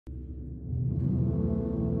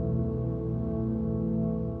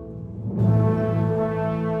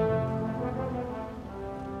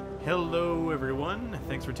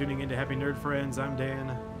Thanks for tuning in to Happy Nerd Friends. I'm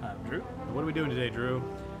Dan. I'm Drew. What are we doing today, Drew?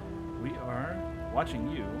 We are watching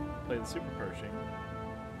you play the Superpershing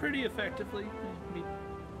pretty effectively.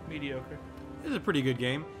 Mediocre. This is a pretty good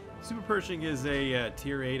game. Superpershing is a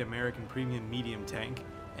Tier 8 American Premium Medium Tank.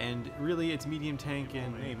 And really, it's medium tank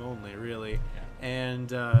in name only, really. Yeah.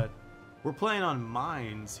 And we're playing on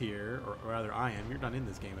mines here, or rather I am. You're not in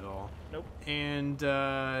this game at all. Nope. And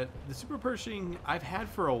the Superpershing I've had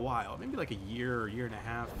for a while, maybe like a year or year and a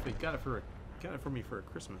half. They got it for me for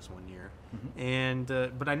Christmas one year. Mm-hmm. And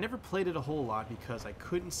but I never played it a whole lot because I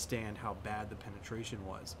couldn't stand how bad the penetration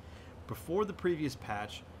was. Before the previous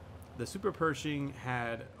patch, the Superpershing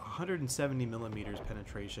had 170 millimeters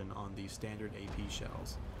penetration on the standard AP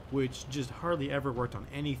shells, which just hardly ever worked on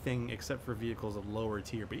anything except for vehicles of lower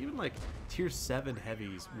tier. But even like tier 7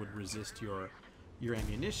 heavies would resist your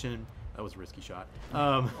ammunition. That was a risky shot.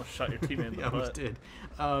 Almost shot your teammate in the butt. Almost did.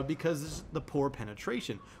 Because this is the poor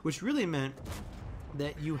penetration, which really meant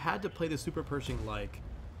that you had to play the Superpershing like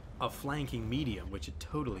a flanking medium, which it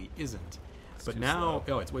totally isn't. But now,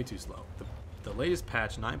 oh, it's way too slow. The latest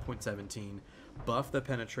patch, 9.17, buffed the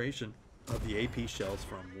penetration of the AP shells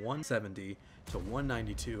from 170 to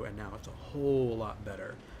 192, and now it's a whole lot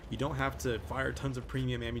better. You don't have to fire tons of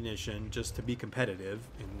premium ammunition just to be competitive,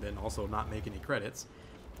 and then also not make any credits.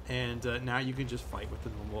 And now you can just fight with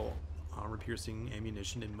the normal armor-piercing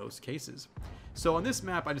ammunition in most cases. So on this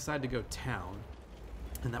map, I decided to go town,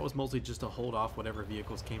 and that was mostly just to hold off whatever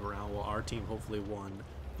vehicles came around while our team hopefully won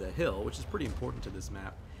the hill, which is pretty important to this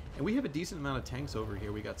map. And we have a decent amount of tanks over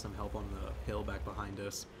here. We got some help on the hill back behind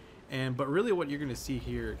us. But really what you're going to see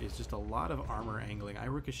here is just a lot of armor angling. I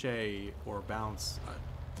ricochet or bounce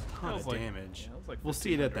a ton of damage. Like we'll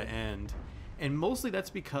see it at the end. And mostly that's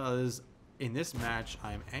because in this match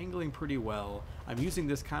I'm angling pretty well. I'm using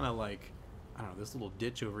this kind of like, I don't know, this little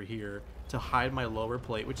ditch over here to hide my lower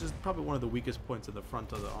plate, which is probably one of the weakest points of the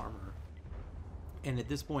front of the armor. And at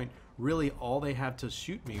this point, really all they have to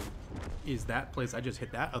shoot me is that place. I just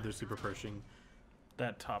hit that other Superpershing.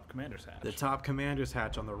 That top commander's hatch. The top commander's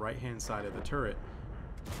hatch on the right-hand side of the turret.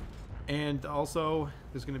 And also,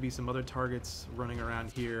 there's going to be some other targets running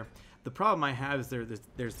around here. The problem I have is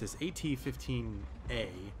there's this AT-15A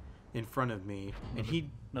in front of me, and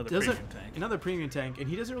he another premium tank, and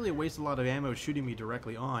he doesn't really waste a lot of ammo shooting me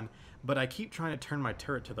directly on, but I keep trying to turn my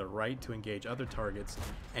turret to the right to engage other targets,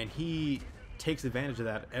 and he takes advantage of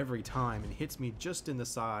that every time and hits me just in the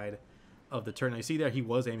side of the turret. Now you see there he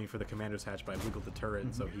was aiming for the commander's hatch, but I wiggled the turret,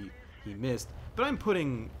 and so he missed. But I'm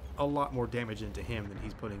putting a lot more damage into him than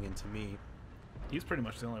he's putting into me. He's pretty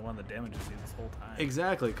much the only one that damages you this whole time.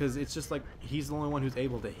 Exactly, because it's just like he's the only one who's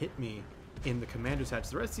able to hit me in the commander's hatch.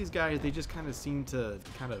 The rest of these guys, they just kind of seem to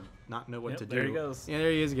not know what to do. There he goes. Yeah,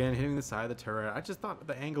 there he is again, hitting the side of the turret. I just thought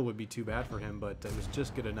the angle would be too bad for him, but it was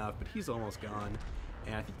just good enough. But he's almost gone.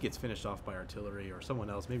 And I think he gets finished off by artillery or someone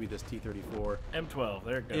else, maybe this T-34. M12,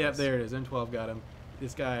 there it goes. Yeah, there it is. M12 got him.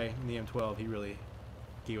 This guy in the M12, he really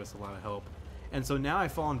gave us a lot of help. And so now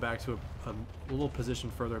I've fallen back to a little position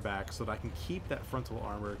further back so that I can keep that frontal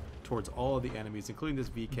armor towards all of the enemies, including this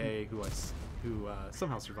VK who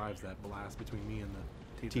somehow survives that blast between me and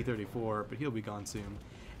the T-34, but he'll be gone soon.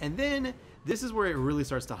 And then this is where it really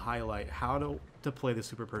starts to highlight how to play the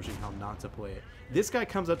Superpershing, how not to play it. This guy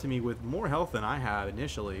comes up to me with more health than I have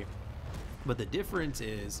initially, but the difference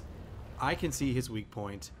is I can see his weak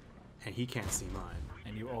point and he can't see mine.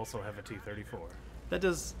 And you also have a T-34. That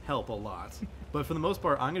does help a lot. But for the most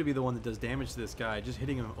part, I'm going to be the one that does damage to this guy, just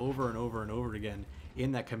hitting him over and over and over again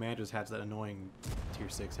in that commander's hatch, that annoying tier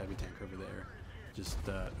 6 heavy tank over there.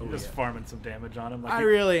 Just farming some damage on him. Like I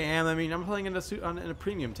really am. I mean, I'm playing in a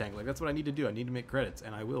premium tank. Like, that's what I need to do. I need to make credits,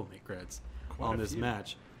 and I will make credits on this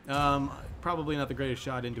match. Probably not the greatest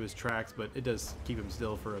shot into his tracks, but it does keep him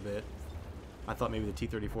still for a bit. I thought maybe the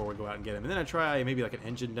T-34 would go out and get him. And then I try maybe like an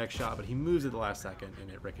engine deck shot, but he moves at the last second,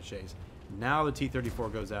 and it ricochets. Now the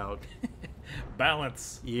T-34 goes out.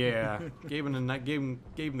 Balance. Yeah. gave him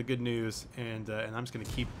the good news, and I'm just going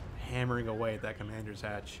to keep hammering away at that commander's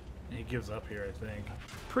hatch. He gives up here, I think.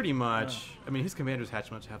 Pretty much. Oh. I mean, his commander's hatch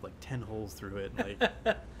must have like 10 holes through it.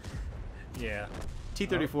 Like, yeah.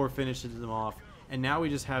 T-34 finishes him off, and now we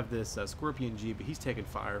just have this Scorpion G, but he's taking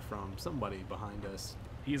fire from somebody behind us.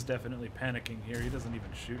 He's definitely panicking here. He doesn't even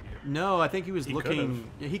shoot you. No, I think he was looking.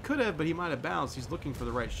 Yeah, he could have, but he might have bounced. He's looking for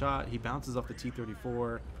the right shot. He bounces off the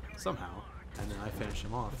T-34 somehow, and then I finish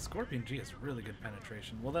him off. The Scorpion G has really good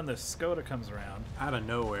penetration. Well, then the Skoda comes around. Out of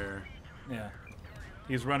nowhere. Yeah.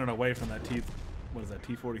 He's running away from that what is that,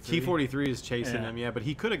 T-43? T-43 is chasing Yeah. him, yeah, but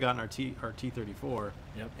he could have gotten our T-34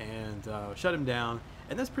 Yep. and shut him down.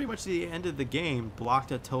 And that's pretty much the end of the game.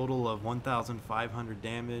 Blocked a total of 1,500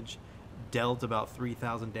 damage, dealt about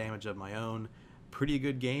 3,000 damage of my own. Pretty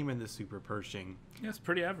good game in the Super Pershing. Yeah, it's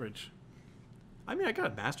pretty average. I mean, I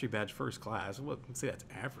got a mastery badge first class. I wouldn't say that's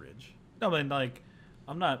average. No, but like,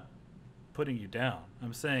 I'm not putting you down.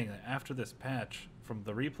 I'm saying that after this patch, from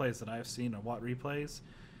the replays that I've seen on Watt replays,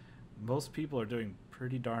 most people are doing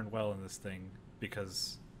pretty darn well in this thing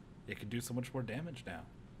because it can do so much more damage now.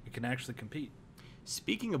 It can actually compete.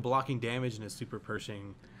 Speaking of blocking damage in a Super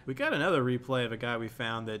Pershing, we got another replay of a guy we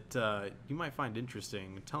found that you might find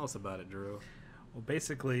interesting. Tell us about it, Drew. Well,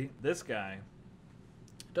 basically, this guy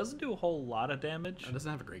doesn't do a whole lot of damage. It doesn't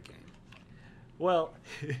have a great game. Well,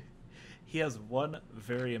 he has one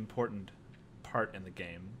very important part in the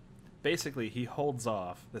game. Basically, he holds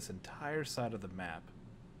off this entire side of the map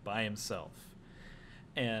by himself.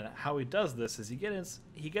 And how he does this is he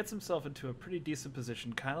gets himself into a pretty decent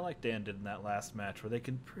position, kind of like Dan did in that last match, where they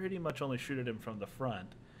can pretty much only shoot at him from the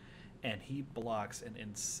front. And he blocks an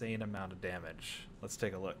insane amount of damage. Let's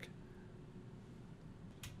take a look.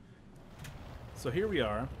 So here we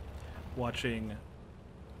are, watching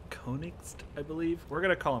Koenigst, I believe. We're going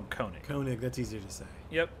to call him Koenig. Koenig, that's easier to say.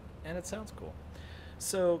 Yep, and it sounds cool.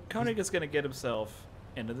 So Koenig is going to get himself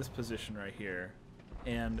into this position right here,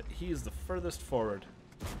 and he is the furthest forward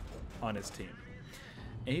on his team.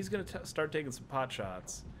 And he's going to start taking some pot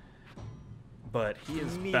shots, but he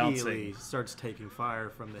is Immediately bouncing. starts taking fire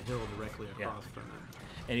from the hill directly across from him.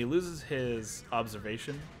 And he loses his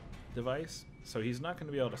observation device, so he's not going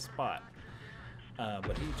to be able to spot.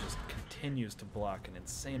 But he just continues to block an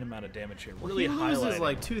insane amount of damage here. Really he loses highlighting.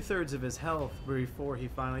 like 2/3 of his health before he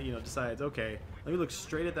finally, decides, okay, let me look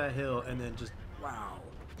straight at that hill and then just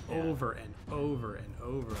over and over and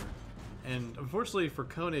over. And unfortunately for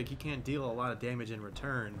Koenig, he can't deal a lot of damage in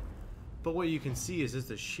return. But what you can see is just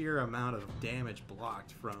the sheer amount of damage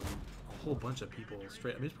blocked from a whole bunch of people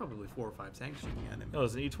straight. I mean, it's probably 4 or 5 tanks shooting at him. No, it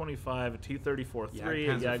was an E25, a T-34-3,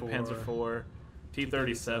 a Jagdpanzer Jagdpanzer 4,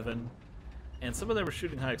 T-37. And some of them were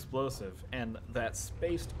shooting high explosive, and that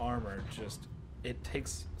spaced armor it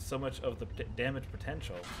takes so much of the damage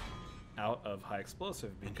potential out of high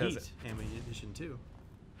explosive because and heat ammunition too.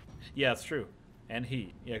 Yeah, it's true. And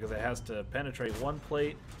heat. Yeah, because it has to penetrate one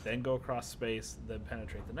plate, then go across space, then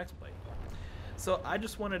penetrate the next plate. So I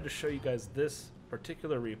just wanted to show you guys this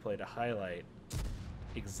particular replay to highlight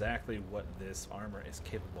exactly what this armor is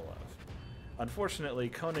capable of. Unfortunately,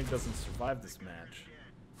 Koenig doesn't survive this match,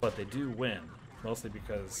 but they do win, mostly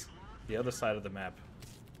because the other side of the map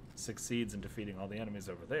succeeds in defeating all the enemies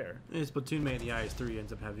over there. And his platoon mate in the IS-3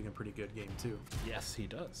 ends up having a pretty good game too. Yes, he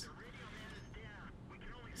does.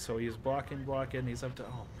 So he's blocking. He's up to,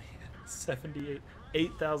 oh man,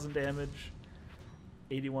 8,000 damage,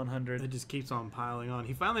 8,100. It just keeps on piling on.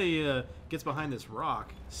 He finally gets behind this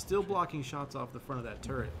rock, still blocking shots off the front of that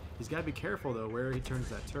turret. He's got to be careful though where he turns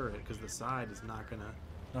that turret because the side is not going to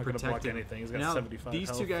block anything. He's got now, 75 these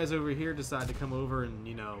health. two guys over here decide to come over and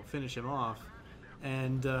finish him off,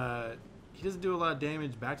 and he doesn't do a lot of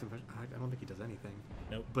damage back to him. I don't think he does anything.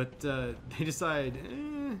 Nope. But they decide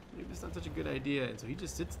maybe it's not such a good idea, and so he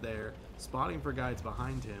just sits there spotting for guys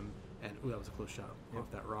behind him. And ooh, that was a close shot off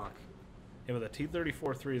that rock. Yeah, but the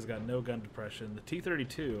T-34-3 has got no gun depression. The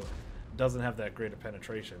T-32 doesn't have that great of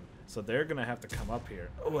penetration, so they're gonna have to come up here.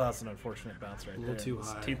 Oh, that's an unfortunate bounce right there. A little too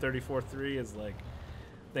high. T-34-3 is like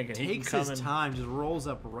thinking he Takes can come his in time, just rolls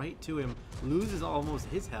up right to him, loses almost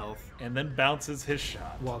his health, and then bounces his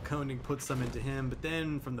shot. while Koenig puts some into him. But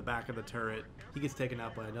then from the back of the turret, he gets taken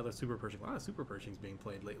out by another Super Pershing. A lot of Super Pershings being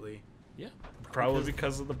played lately. Yeah, probably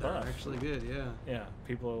because of the They're buff. actually good, yeah. Yeah,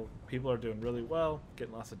 people are doing really well,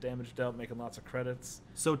 getting lots of damage dealt, making lots of credits.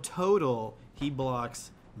 So total, he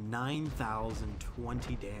blocks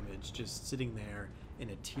 9,020 damage just sitting there in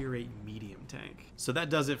a tier 8 medium tank. So that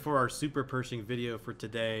does it for our Super Pershing video for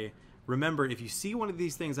today. Remember, if you see one of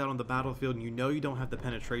these things out on the battlefield and you don't have the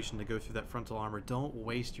penetration to go through that frontal armor, don't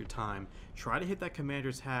waste your time. Try to hit that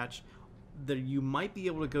commander's hatch. You might be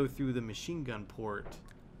able to go through the machine gun port.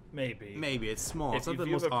 Maybe it's small. It's not the If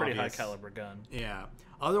you most have a pretty obvious. high caliber gun. Yeah.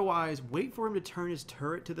 Otherwise, wait for him to turn his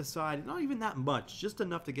turret to the side. Not even that much, just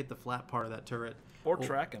enough to get the flat part of that turret. Or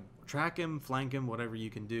track him. Track him, flank him, whatever you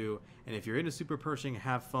can do. And if you're into Super Pershing,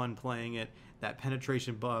 have fun playing it. That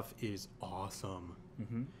penetration buff is awesome.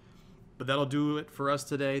 Mm-hmm. But that'll do it for us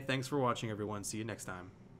today. Thanks for watching, everyone. See you next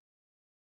time.